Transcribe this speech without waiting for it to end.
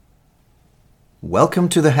Welcome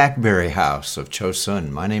to the Hackberry House of Chosun.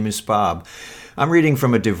 My name is Bob. I'm reading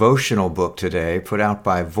from a devotional book today put out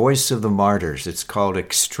by Voice of the Martyrs. It's called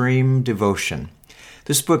Extreme Devotion.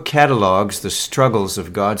 This book catalogs the struggles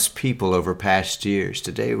of God's people over past years.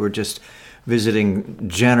 Today we're just visiting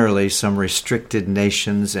generally some restricted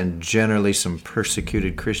nations and generally some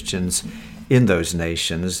persecuted Christians in those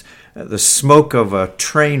nations. The smoke of a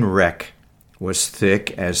train wreck was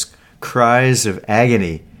thick as cries of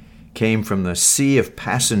agony came from the sea of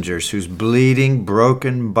passengers whose bleeding,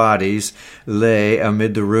 broken bodies lay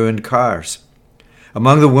amid the ruined cars.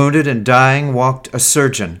 Among the wounded and dying walked a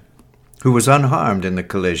surgeon who was unharmed in the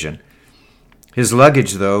collision. His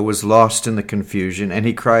luggage, though, was lost in the confusion, and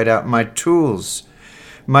he cried out, my tools,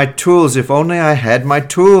 if only I had my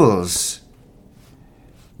tools."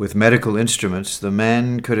 With medical instruments, the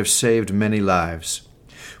man could have saved many lives.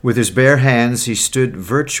 With his bare hands, he stood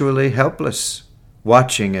virtually helpless,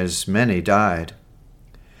 watching as many died.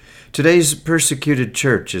 Today's persecuted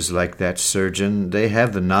church is like that surgeon. They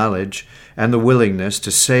have the knowledge and the willingness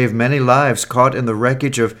to save many lives caught in the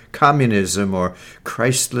wreckage of communism or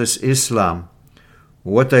Christless Islam.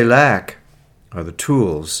 What they lack are the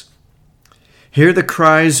tools. "Hear the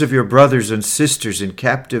cries of your brothers and sisters in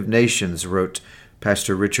captive nations," wrote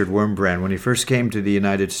Pastor Richard Wurmbrand when he first came to the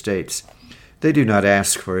United States. "They do not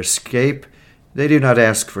ask for escape. They do not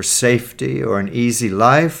ask for safety or an easy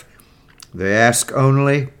life. They ask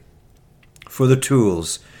only for the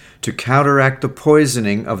tools to counteract the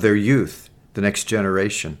poisoning of their youth, the next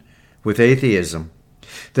generation, with atheism.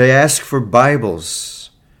 They ask for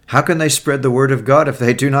Bibles. How can they spread the word of God if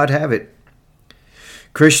they do not have it?"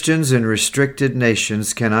 Christians in restricted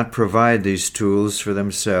nations cannot provide these tools for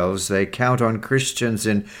themselves. They count on Christians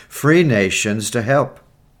in free nations to help.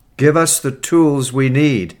 "Give us the tools we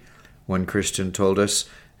need," one Christian told us,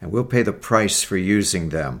 "and we'll pay the price for using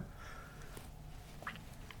them."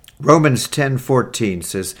 Romans 10:14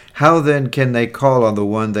 says, "How then can they call on the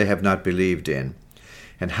one they have not believed in?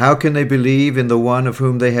 And how can they believe in the one of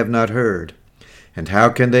whom they have not heard? And how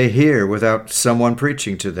can they hear without someone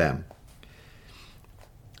preaching to them?"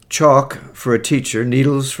 Chalk for a teacher,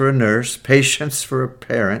 needles for a nurse, patience for a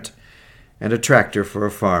parent, and a tractor for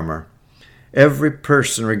a farmer. Every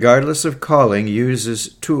person, regardless of calling,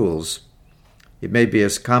 uses tools. It may be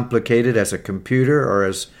as complicated as a computer or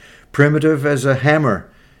as primitive as a hammer,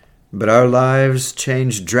 but our lives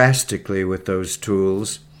change drastically with those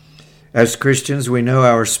tools. As Christians, we know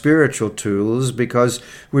our spiritual tools because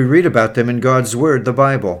we read about them in God's Word, the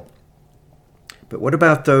Bible. But what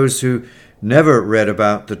about those who never read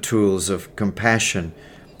about the tools of compassion,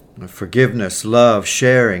 forgiveness, love,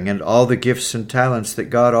 sharing, and all the gifts and talents that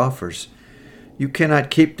God offers? You cannot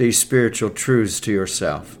keep these spiritual truths to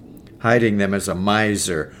yourself, hiding them as a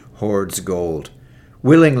miser hoards gold.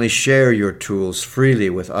 Willingly share your tools freely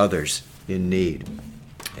with others in need.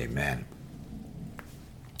 Amen.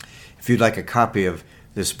 If you'd like a copy of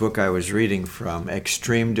this book I was reading from,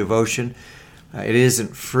 Extreme Devotion, it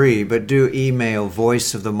isn't free, but do email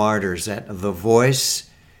Voice of the Martyrs at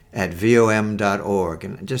thevoice@vom.org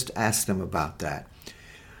and just ask them about that.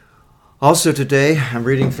 Also today, I'm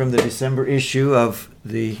reading from the December issue of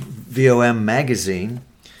the VOM magazine.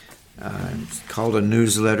 It's called a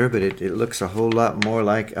newsletter, but it looks a whole lot more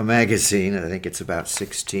like a magazine. I think it's about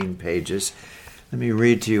 16 pages. Let me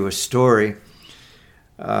read to you a story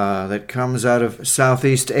that comes out of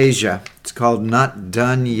Southeast Asia. It's called Not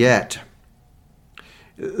Done Yet.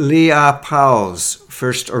 Plea Powell's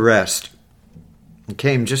first arrest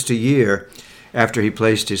came just a year after he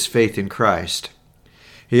placed his faith in Christ.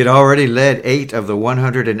 He had already led 8 of the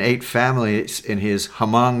 108 families in his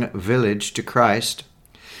Hmong village to Christ,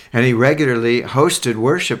 and he regularly hosted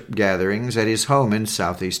worship gatherings at his home in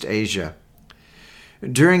Southeast Asia.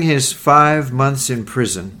 During his 5 months in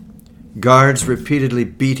prison, guards repeatedly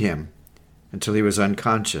beat him until he was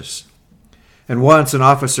unconscious. And once an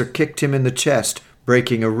officer kicked him in the chest,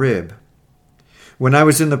 breaking a rib. "When I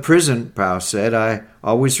was in the prison," Powell said, "I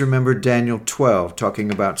always remembered Daniel 12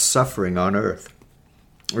 talking about suffering on earth,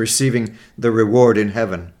 receiving the reward in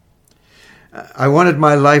heaven. I wanted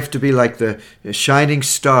my life to be like the shining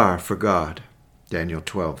star for God." Daniel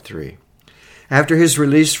 12:3. After his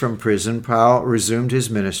release from prison, Powell resumed his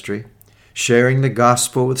ministry, sharing the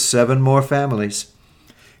gospel with 7 more families.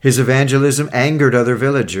 His evangelism angered other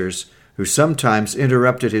villagers who sometimes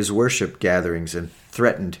interrupted his worship gatherings and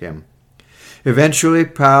threatened him. Eventually,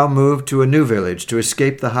 Powell moved to a new village to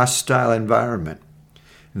escape the hostile environment.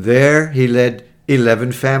 There, he led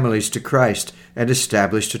 11 families to Christ and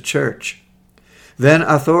established a church. Then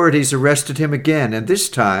authorities arrested him again, and this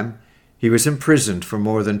time he was imprisoned for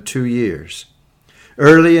more than 2 years.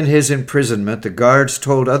 Early in his imprisonment, the guards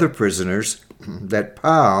told other prisoners that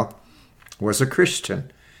Pao was a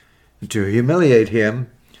Christian. To humiliate him,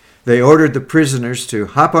 they ordered the prisoners to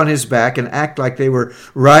hop on his back and act like they were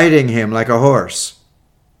riding him like a horse.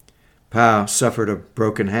 Pao suffered a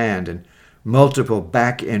broken hand and multiple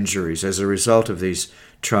back injuries as a result of these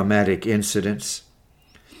traumatic incidents.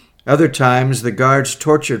 Other times, the guards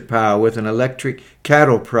tortured Pao with an electric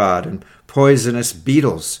cattle prod and poisonous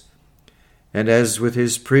beetles. And as with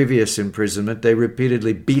his previous imprisonment, they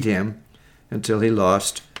repeatedly beat him until he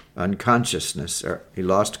lost consciousness.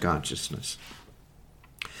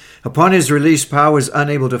 Upon his release, Pao was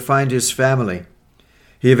unable to find his family.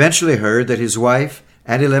 He eventually heard that his wife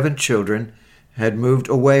and 11 children had moved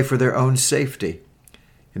away for their own safety.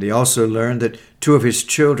 And he also learned that 2 of his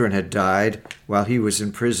children had died while he was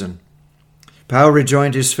in prison. Pao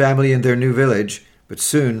rejoined his family in their new village, but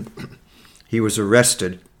soon he was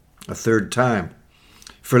arrested a 3rd time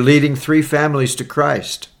for leading 3 families to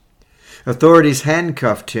Christ. Authorities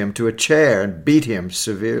handcuffed him to a chair and beat him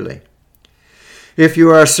severely. "If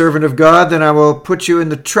you are a servant of God, then I will put you in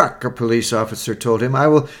the truck," a police officer told him. "I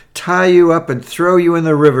will tie you up and throw you in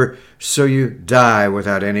the river so you die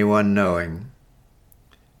without anyone knowing."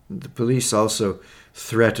 The police also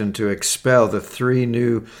threatened to expel the 3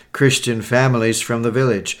 new Christian families from the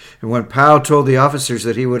village. And when Pao told the officers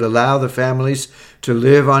that he would allow the families to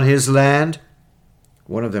live on his land,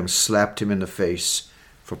 one of them slapped him in the face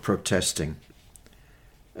for protesting.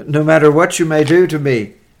 "No matter what you may do to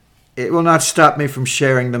me, it will not stop me from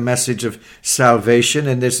sharing the message of salvation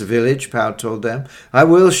in this village," Pao told them. "I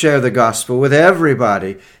will share the gospel with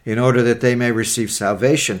everybody in order that they may receive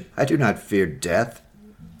salvation. I do not fear death."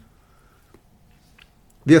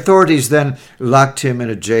 The authorities then locked him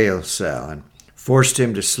in a jail cell and forced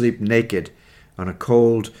him to sleep naked on a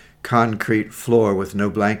cold concrete floor with no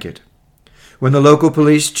blanket. When the local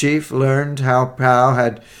police chief learned how Pao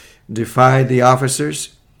had defied the officers,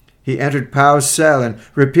 he entered Pao's cell and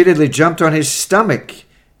repeatedly jumped on his stomach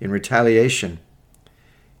in retaliation.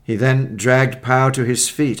 He then dragged Pao to his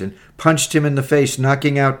feet and punched him in the face,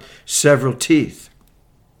 knocking out several teeth.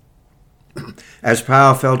 As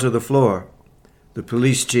Pao fell to the floor, the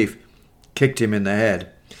police chief kicked him in the head.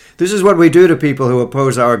 "This is what we do to people who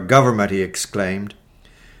oppose our government," he exclaimed.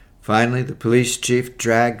 Finally, the police chief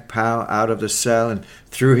dragged Pao out of the cell and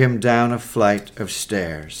threw him down a flight of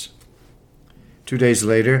stairs. 2 days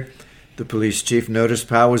later, the police chief noticed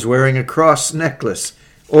Pao was wearing a cross necklace,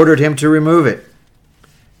 ordered him to remove it.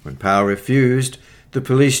 When Pao refused, the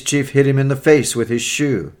police chief hit him in the face with his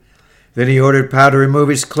shoe. Then he ordered Pao to remove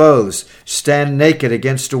his clothes, stand naked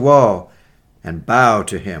against a wall, and bow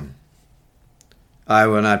to him. "I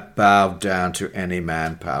will not bow down to any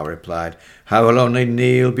man," Pao replied. "I will only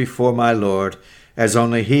kneel before my Lord, as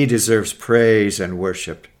only he deserves praise and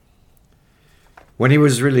worship." When he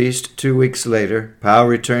was released 2 weeks later, Pao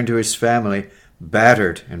returned to his family,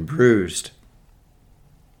 battered and bruised.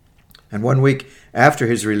 And 1 week after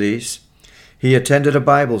his release, he attended a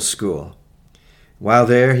Bible school. While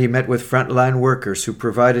there, he met with frontline workers who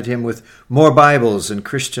provided him with more Bibles and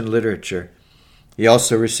Christian literature. He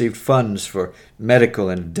also received funds for medical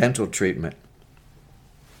and dental treatment.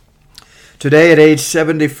 Today, at age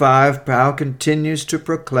 75, Pao continues to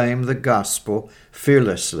proclaim the gospel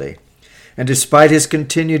fearlessly. And despite his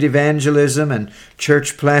continued evangelism and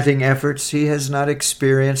church-planting efforts, he has not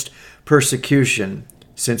experienced persecution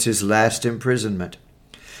since his last imprisonment.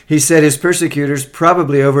 He said his persecutors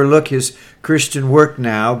probably overlook his Christian work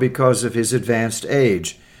now because of his advanced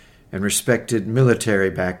age and respected military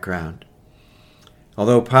background.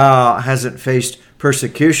 Although Pao hasn't faced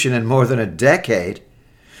persecution in more than a decade,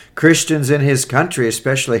 Christians in his country,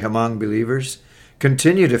 especially Hmong believers,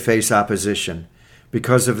 continue to face opposition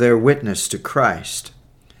because of their witness to Christ.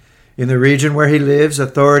 In the region where he lives,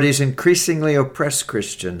 authorities increasingly oppress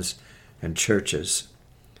Christians and churches.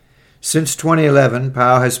 Since 2011,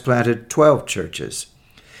 Pao has planted 12 churches.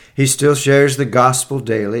 He still shares the gospel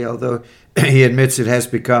daily, although he admits it has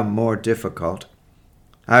become more difficult.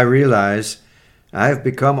 "I realize I have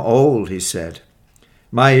become old," he said.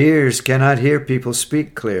 "My ears cannot hear people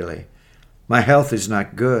speak clearly. My health is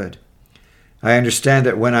not good. I understand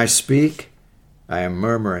that when I speak, I am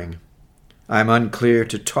murmuring. I am unclear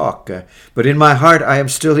to talk, but in my heart I am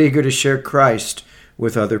still eager to share Christ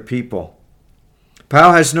with other people."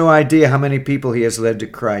 Pao has no idea how many people he has led to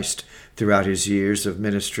Christ throughout his years of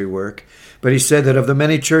ministry work, but he said that of the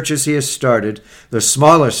many churches he has started, the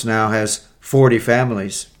smallest now has 40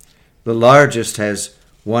 families. The largest has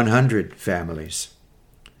 100 families.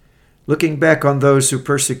 Looking back on those who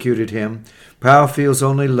persecuted him, Pao feels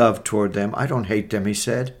only love toward them. "I don't hate them," he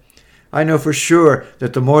said. I know for sure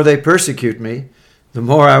that the more they persecute me, the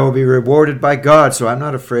more I will be rewarded by God, so I'm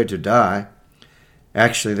not afraid to die.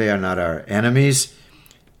 Actually, they are not our enemies.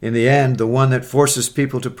 In the end, the one that forces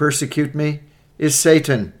people to persecute me is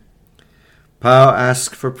Satan. Pao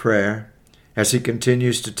asks for prayer as he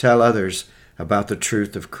continues to tell others about the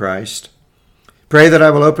truth of Christ. Pray that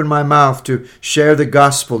I will open my mouth to share the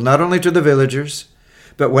gospel, not only to the villagers,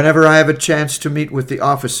 but whenever I have a chance to meet with the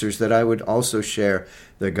officers, that I would also share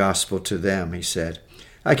the gospel to them, he said.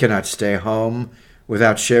 I cannot stay home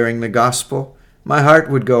without sharing the gospel. My heart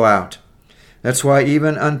would go out. That's why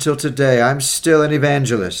even until today, I'm still an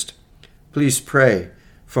evangelist. Please pray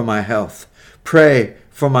for my health. Pray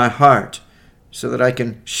for my heart, so that I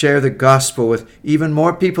can share the gospel with even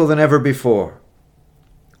more people than ever before.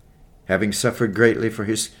 Having suffered greatly for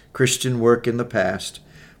his Christian work in the past,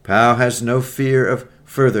 Pao has no fear of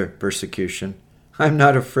further persecution. I'm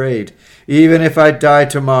not afraid, even if I die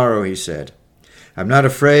tomorrow, he said. I'm not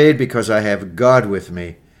afraid because I have God with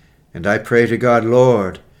me, and I pray to God,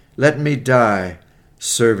 Lord, let me die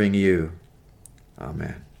serving you.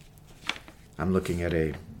 Amen. I'm looking at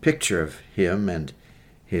a picture of him and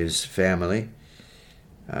his family.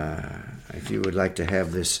 If you would like to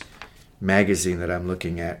have this magazine that I'm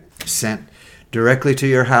looking at sent directly to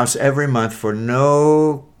your house every month for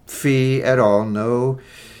no fee at all,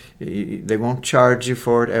 they won't charge you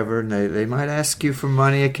for it ever. They might ask you for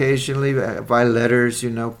money occasionally by letters,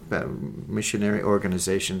 missionary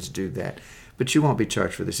organizations do that. But you won't be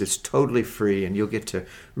charged for this. It's totally free, and you'll get to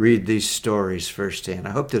read these stories firsthand.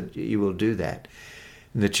 I hope that you will do that,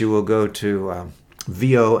 and that you will go to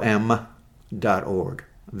vom.org.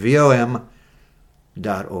 vom.org.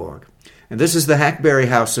 And this is the Hackberry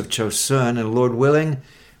House of Chosun, and Lord willing,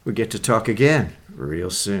 we get to talk again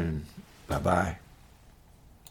real soon. Bye-bye.